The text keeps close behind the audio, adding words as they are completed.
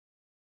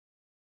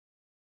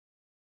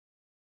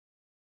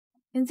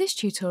In this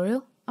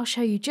tutorial, I'll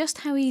show you just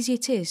how easy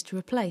it is to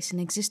replace an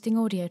existing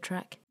audio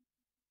track.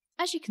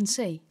 As you can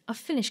see, I've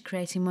finished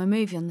creating my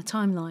movie on the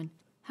timeline.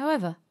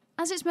 However,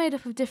 as it's made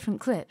up of different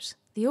clips,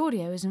 the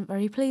audio isn't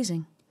very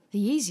pleasing. The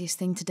easiest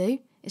thing to do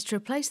is to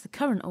replace the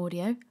current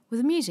audio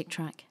with a music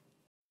track.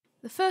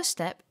 The first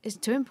step is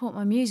to import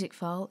my music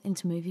file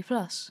into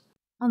MoviePlus.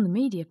 On the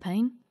Media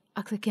pane,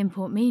 I click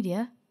Import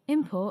Media,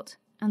 Import,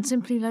 and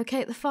simply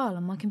locate the file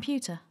on my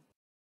computer.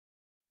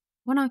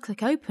 When I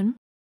click Open,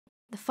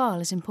 the file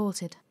is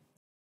imported.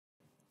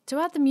 To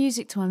add the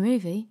music to my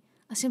movie,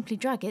 I simply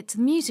drag it to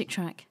the music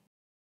track.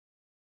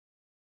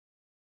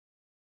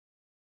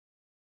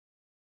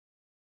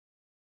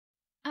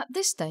 At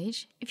this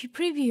stage, if you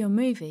preview your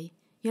movie,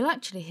 you'll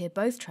actually hear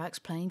both tracks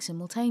playing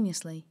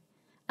simultaneously.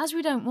 As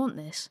we don't want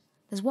this,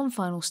 there's one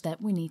final step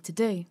we need to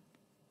do.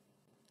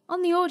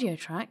 On the audio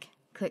track,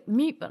 click the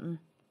mute button.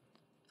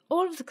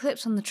 All of the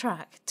clips on the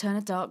track turn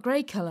a dark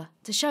grey colour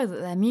to show that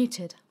they're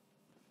muted.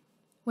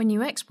 When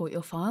you export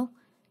your file,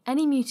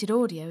 any muted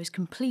audio is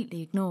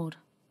completely ignored.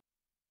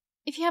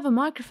 If you have a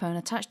microphone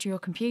attached to your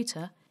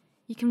computer,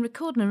 you can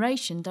record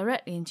narration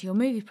directly into your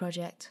movie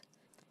project.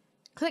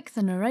 Click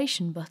the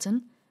narration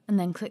button and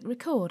then click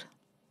record.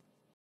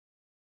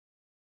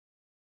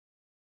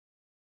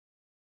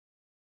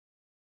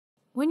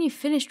 When you've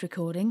finished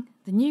recording,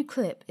 the new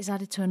clip is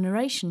added to a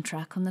narration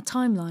track on the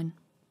timeline.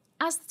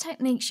 As the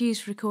techniques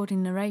used for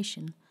recording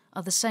narration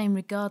are the same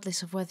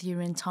regardless of whether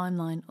you're in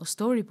timeline or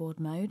storyboard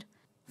mode,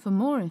 for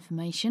more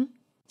information,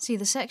 see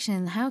the section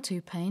in the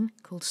How-To pane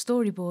called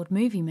Storyboard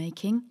Movie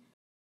Making,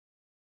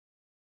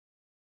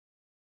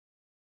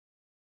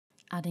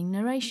 Adding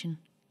Narration.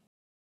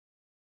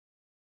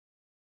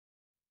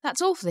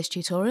 That's all for this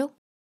tutorial.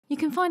 You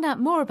can find out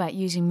more about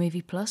using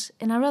MoviePlus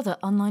in our other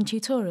online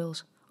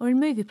tutorials or in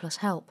MoviePlus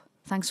Help.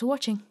 Thanks for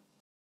watching.